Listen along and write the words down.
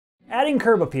adding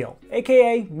curb appeal,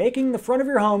 aka making the front of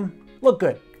your home look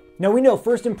good. Now we know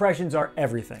first impressions are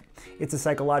everything. It's a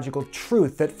psychological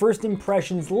truth that first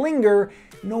impressions linger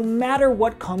no matter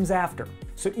what comes after.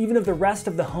 So even if the rest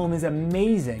of the home is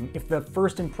amazing, if the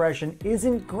first impression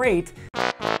isn't great,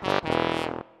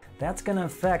 that's gonna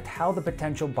affect how the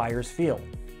potential buyers feel.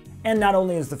 And not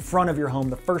only is the front of your home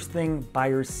the first thing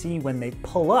buyers see when they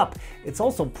pull up, it's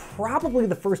also probably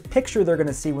the first picture they're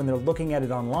gonna see when they're looking at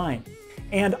it online.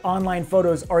 And online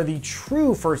photos are the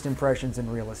true first impressions in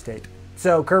real estate.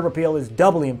 So curb appeal is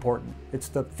doubly important. It's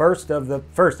the first of the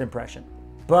first impression.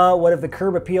 But what if the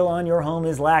curb appeal on your home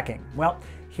is lacking? Well,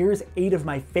 here's 8 of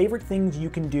my favorite things you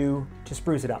can do to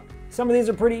spruce it up. Some of these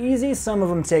are pretty easy, some of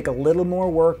them take a little more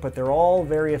work, but they're all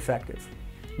very effective.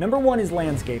 Number 1 is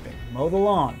landscaping. Mow the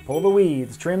lawn, pull the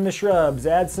weeds, trim the shrubs,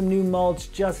 add some new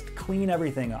mulch, just clean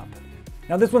everything up.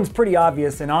 Now this one's pretty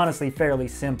obvious and honestly fairly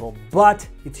simple, but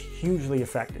it's hugely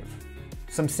effective.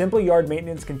 Some simple yard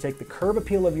maintenance can take the curb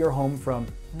appeal of your home from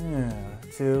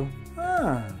to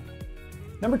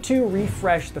Number 2,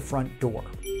 refresh the front door.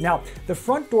 Now, the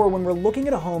front door when we're looking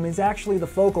at a home is actually the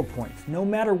focal point. No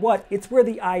matter what, it's where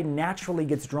the eye naturally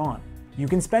gets drawn. You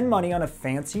can spend money on a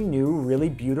fancy new, really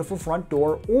beautiful front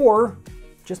door, or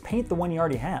just paint the one you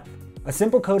already have. A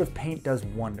simple coat of paint does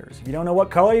wonders. If you don't know what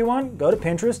color you want, go to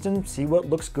Pinterest and see what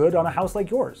looks good on a house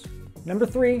like yours. Number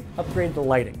 3, upgrade the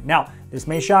lighting. Now, this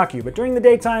may shock you, but during the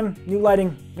daytime, new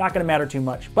lighting, not gonna matter too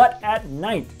much. But at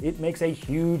night, it makes a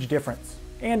huge difference.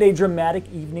 And a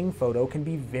dramatic evening photo can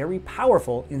be very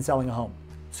powerful in selling a home.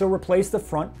 So replace the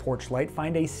front porch light,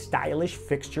 find a stylish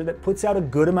fixture that puts out a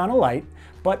good amount of light,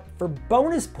 but for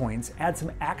bonus points, add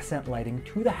some accent lighting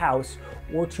to the house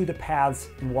or to the paths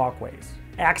and walkways.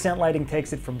 Accent lighting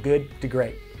takes it from good to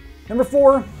great. Number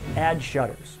 4, add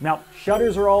shutters. Now,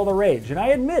 shutters are all the rage, and I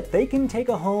admit they can take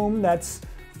a home that's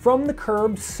from the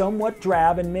curb somewhat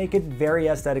drab and make it very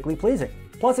aesthetically pleasing.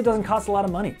 Plus, it doesn't cost a lot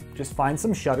of money. Just find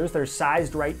some shutters that are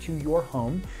sized right to your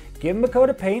home, give them a coat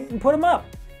of paint, and put them up.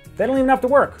 They don't even have to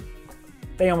work.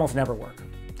 They almost never work.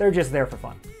 They're just there for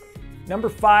fun. Number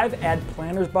 5, add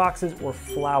planters boxes or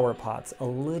flower pots. A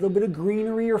little bit of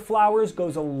greenery or flowers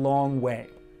goes a long way.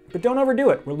 But don't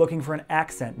overdo it. We're looking for an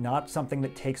accent, not something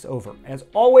that takes over. As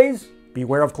always,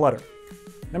 beware of clutter.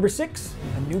 Number 6,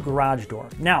 a new garage door.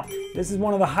 Now, this is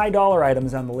one of the high dollar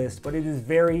items on the list, but it is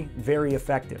very, very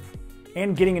effective.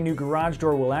 And getting a new garage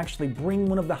door will actually bring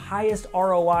one of the highest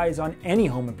ROIs on any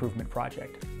home improvement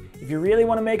project. If you really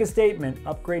want to make a statement,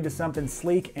 upgrade to something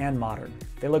sleek and modern.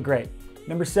 They look great.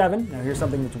 Number 7, now here's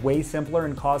something that's way simpler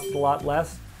and costs a lot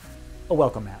less, a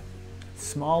welcome mat.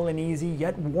 Small and easy,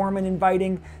 yet warm and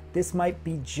inviting, this might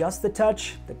be just the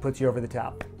touch that puts you over the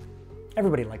top.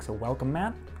 Everybody likes a welcome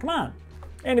mat, come on.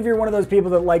 And if you're one of those people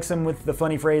that likes them with the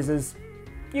funny phrases,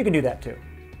 you can do that too.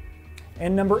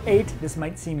 And number 8, this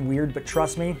might seem weird, but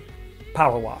trust me,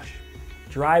 power wash.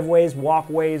 Driveways,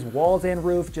 walkways, walls and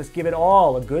roof, just give it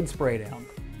all a good spray down.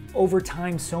 Over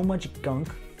time, so much gunk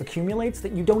accumulates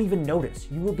that you don't even notice.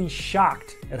 You will be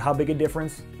shocked at how big a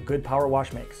difference a good power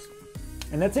wash makes.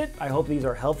 And that's it. I hope these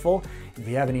are helpful. If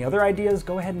you have any other ideas,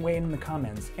 go ahead and weigh in the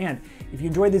comments. And if you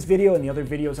enjoyed this video and the other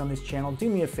videos on this channel, do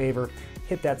me a favor,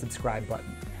 hit that subscribe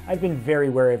button. I've been very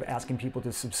wary of asking people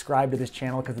to subscribe to this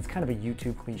channel because it's kind of a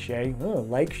YouTube cliche.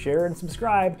 Like, share, and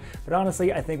subscribe. But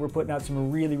honestly, I think we're putting out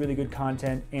some really, really good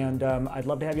content, and I'd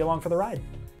love to have you along for the ride.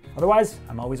 Otherwise,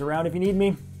 I'm always around if you need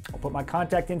me. I'll put my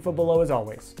contact info below as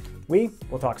always. We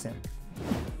will talk soon.